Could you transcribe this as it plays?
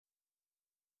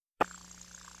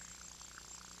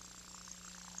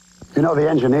You know, the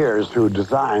engineers who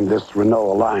designed this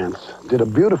Renault Alliance did a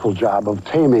beautiful job of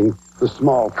taming the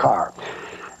small car.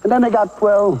 And then they got,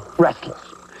 well, restless.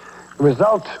 The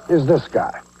result is this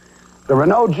guy, the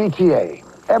Renault GTA.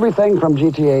 Everything from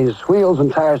GTA's wheels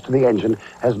and tires to the engine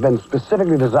has been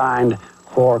specifically designed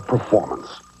for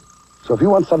performance. So if you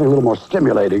want something a little more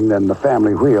stimulating than the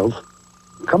family wheels,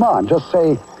 come on, just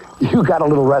say you got a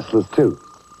little restless too.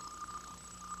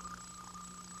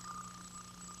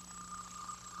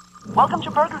 Welcome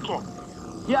to Burger King.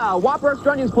 Yeah, Whopper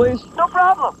extra onions, please. No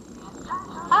problem.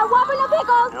 Whopper no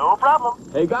pickles. No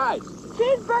problem. Hey, guys.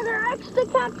 Cheeseburger extra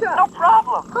ketchup. No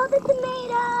problem. Oh, the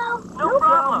tomato. No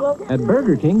problem. At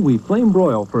Burger King, we flame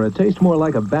broil for a taste more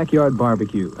like a backyard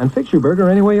barbecue and fix your burger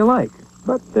any way you like.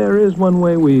 But there is one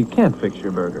way we can't fix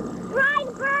your burger.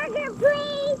 Fried burger,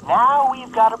 please. Now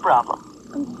we've got a problem.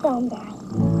 I'm so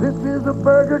embarrassed. This is a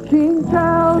Burger King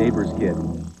town. Neighbor's kid.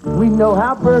 We know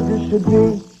how burgers should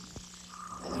be.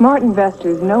 Smart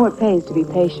investors know it pays to be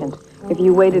patient. If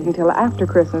you waited until after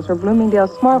Christmas for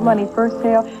Bloomingdale's Smart Money First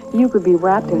Sale, you could be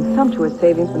wrapped in sumptuous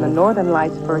savings from the Northern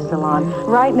Lights First Salon.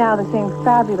 Right now, they're seeing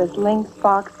fabulous lynx,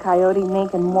 fox, coyote,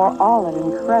 mink, and more, all at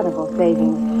incredible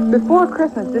savings. Before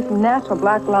Christmas, this natural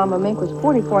black llama mink was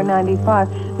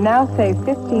 $44.95. Now save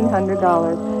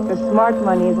 $1,500. The Smart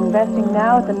Money is investing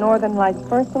now at the Northern Lights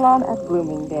First Salon at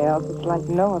Bloomingdale's. It's like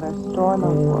no other store in the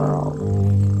world.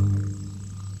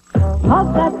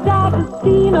 Love that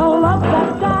D'Agostino, love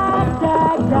that dag.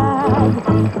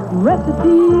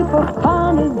 Recipe for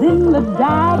fun is in the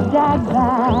dag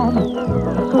bag.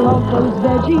 Love those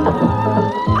veggies,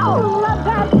 oh, love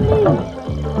that meat.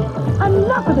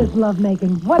 Enough of this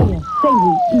lovemaking, what do you say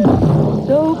we eat?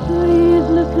 So please,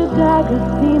 Mr.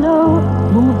 D'Agostino,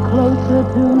 move closer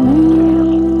to me.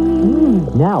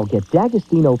 Now get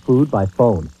D'Agostino food by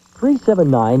phone.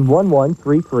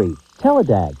 379-1133.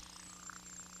 Teledag.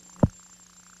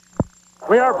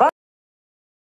 We are back.